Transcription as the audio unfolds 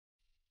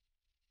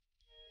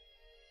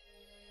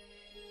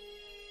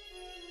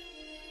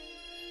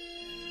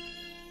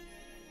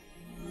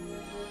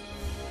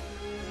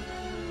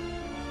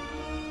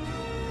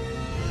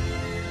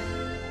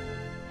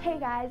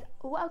guys,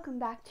 welcome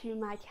back to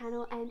my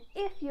channel, and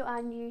if you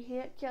are new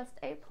here, just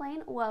a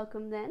plain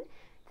welcome then.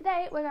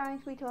 Today we're going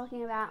to be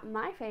talking about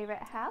my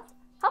favourite house,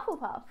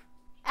 Hufflepuff.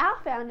 Our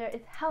founder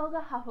is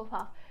Helga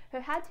Hufflepuff, who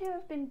had to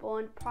have been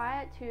born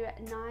prior to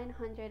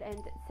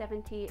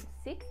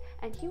 976,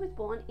 and she was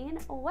born in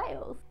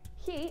Wales.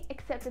 She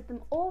accepted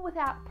them all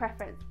without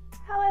preference.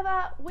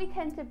 However, we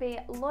tend to be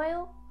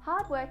loyal,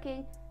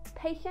 hardworking,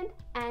 patient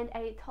and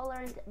a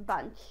tolerant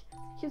bunch.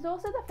 She's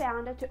also the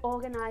founder to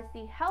organise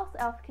the house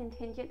elf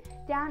contingent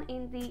down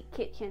in the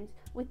kitchens,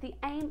 with the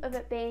aim of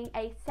it being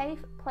a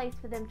safe place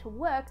for them to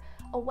work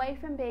away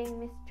from being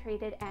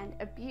mistreated and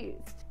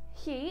abused.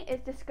 She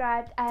is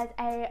described as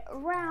a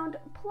round,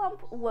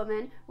 plump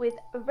woman with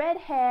red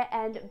hair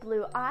and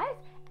blue eyes,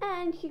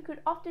 and she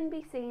could often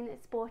be seen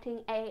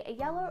sporting a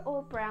yellow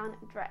or brown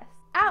dress.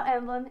 Our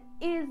emblem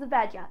is the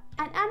badger,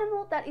 an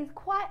animal that is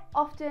quite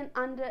often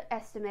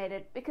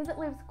underestimated because it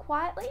lives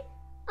quietly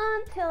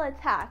until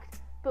attacked,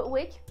 but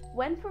which,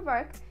 when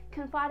provoked,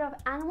 can fight off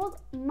animals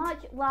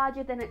much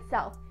larger than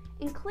itself,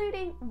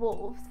 including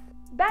wolves.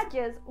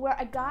 Badgers were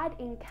a guide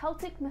in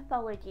Celtic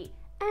mythology,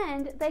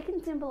 and they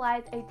can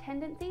symbolize a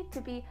tendency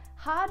to be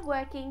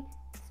hardworking,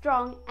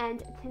 strong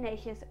and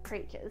tenacious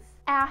creatures.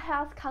 Our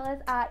house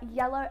colors are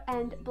yellow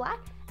and black,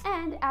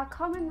 and our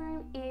common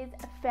room is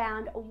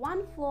found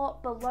one floor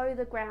below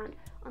the ground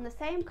on the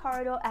same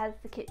corridor as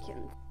the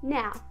kitchens.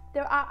 Now,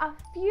 there are a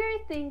few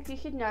things you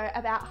should know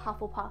about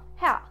Hufflepuff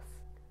House.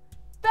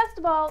 First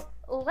of all,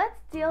 let's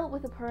deal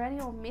with a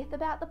perennial myth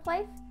about the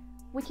place,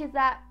 which is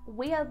that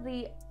we are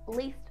the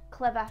least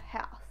clever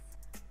house.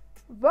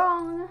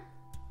 Wrong!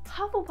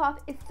 Hufflepuff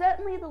is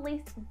certainly the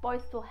least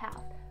boastful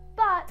house,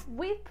 but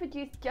we've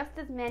produced just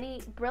as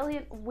many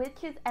brilliant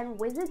witches and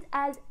wizards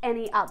as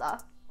any other.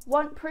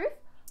 Want proof?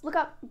 Look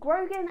up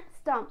Grogan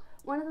Stump,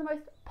 one of the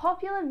most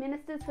popular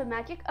ministers for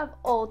magic of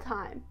all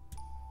time.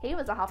 He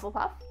was a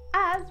Hufflepuff,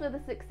 as were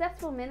the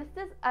successful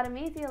ministers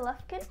Artemisia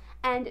Lufkin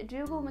and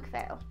Dougal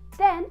MacPhail.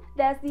 Then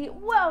there's the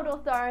world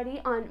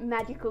authority on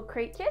magical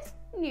creatures,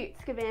 Newt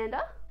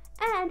Scamander.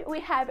 And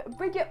we have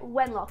Bridget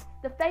Wenlock,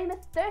 the famous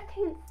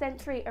 13th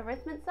century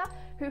arithmancer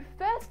who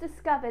first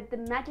discovered the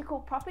magical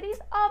properties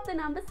of the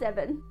number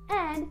 7.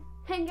 And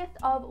Hengist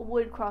of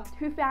Woodcroft,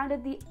 who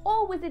founded the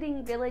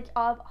all-wizarding village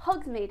of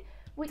Hogsmeade,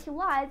 which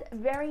lies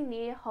very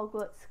near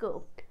Hogwarts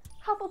School.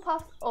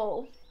 Hufflepuffs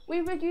all.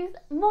 We produce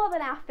more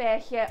than our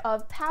fair share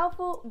of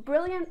powerful,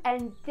 brilliant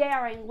and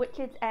daring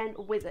witches and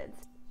wizards.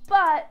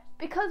 But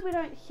because we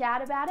don't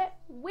shout about it,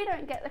 we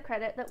don't get the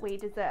credit that we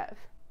deserve.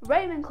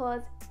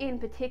 Ravenclaws, in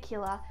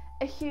particular,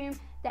 assume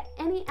that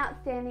any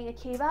outstanding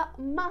achiever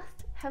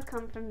must have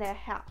come from their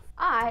house.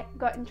 I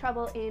got in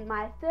trouble in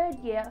my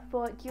 3rd year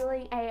for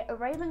dueling a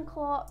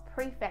Ravenclaw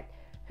prefect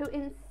who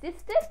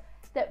insisted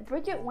that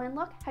Bridget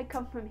Wenlock had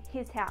come from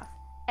his house,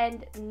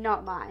 and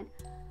not mine.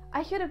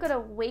 I should have got a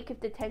week of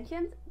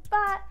detentions,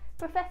 but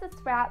Professor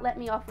Sprout let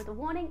me off with a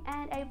warning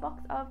and a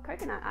box of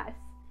coconut ice.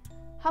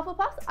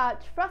 Hufflepuffs are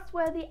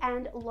trustworthy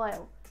and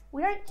loyal.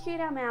 We don't shoot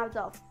our mouths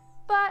off,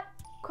 but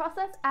cross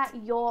us at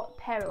your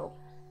peril.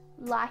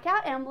 Like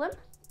our emblem,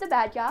 the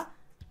badger,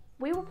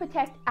 we will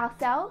protect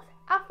ourselves,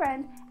 our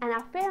friends, and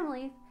our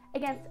families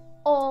against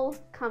all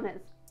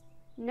comers.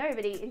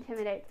 Nobody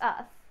intimidates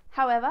us.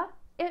 However,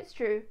 it's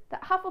true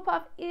that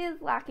Hufflepuff is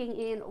lacking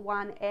in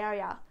one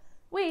area.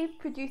 We've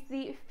produced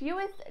the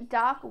fewest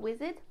dark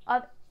wizards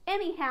of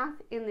any house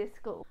in this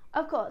school.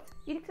 Of course,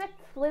 you'd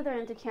expect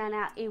Slytherin to churn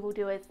out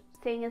evildoers,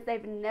 seeing as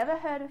they've never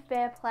heard of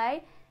fair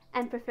play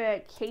and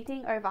prefer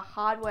cheating over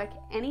hard work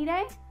any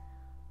day.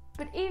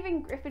 But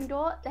even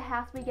Gryffindor, the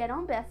house we get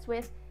on best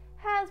with,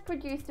 has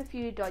produced a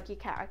few dodgy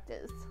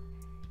characters.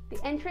 The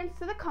entrance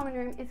to the common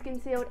room is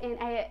concealed in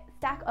a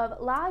stack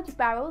of large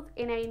barrels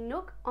in a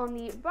nook on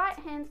the right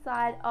hand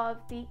side of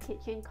the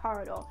kitchen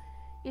corridor.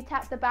 You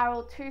tap the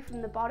barrel 2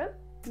 from the bottom,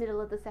 middle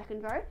of the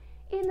 2nd row,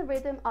 in the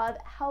rhythm of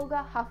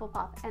Helga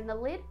Hufflepuff, and the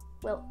lid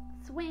will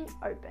swing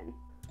open.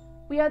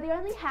 We are the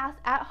only house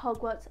at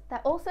Hogwarts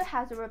that also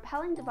has a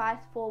repelling device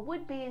for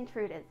would-be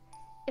intruders.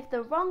 If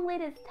the wrong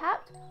lid is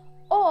tapped,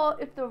 or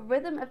if the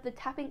rhythm of the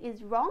tapping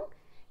is wrong,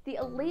 the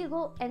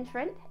illegal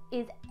entrant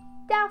is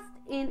doused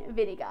in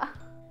vinegar.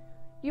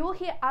 You will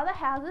hear other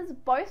houses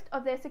boast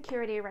of their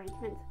security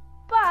arrangements,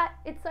 but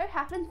it so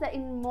happens that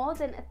in more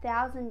than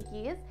 1,000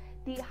 years,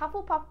 the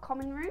Hufflepuff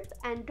common rooms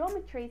and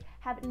dormitories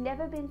have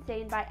never been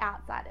seen by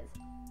outsiders.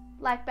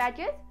 Like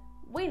badgers,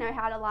 we know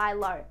how to lie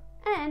low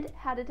and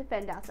how to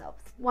defend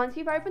ourselves. Once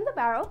you've opened the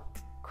barrel,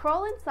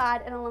 crawl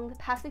inside and along the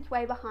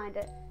passageway behind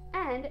it,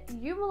 and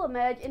you will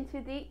emerge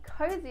into the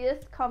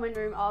coziest common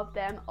room of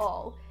them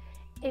all.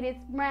 It is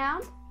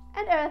round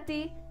and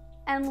earthy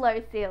and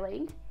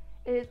low-ceilinged.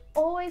 It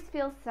always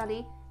feels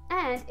sunny,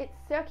 and its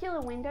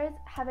circular windows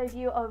have a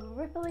view of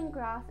rippling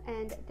grass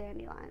and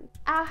dandelions.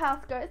 Our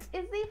house ghost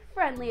is the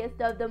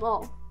friendliest of them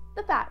all,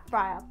 the Fat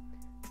Friar.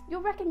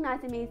 You'll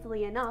recognise him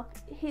easily enough.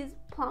 He's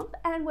plump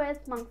and wears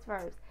monk's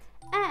robes,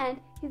 and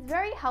he's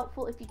very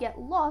helpful if you get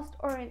lost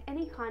or in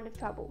any kind of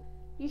trouble.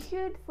 you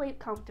should sleep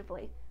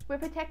comfortably. We're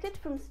protected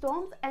from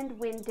storms and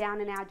wind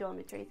down in our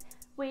dormitories.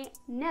 We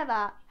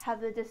never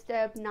have the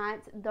disturbed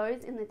nights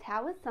those in the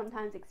towers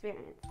sometimes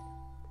experience.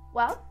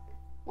 Well,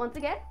 once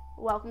again,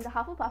 welcome to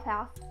Hufflepuff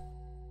House.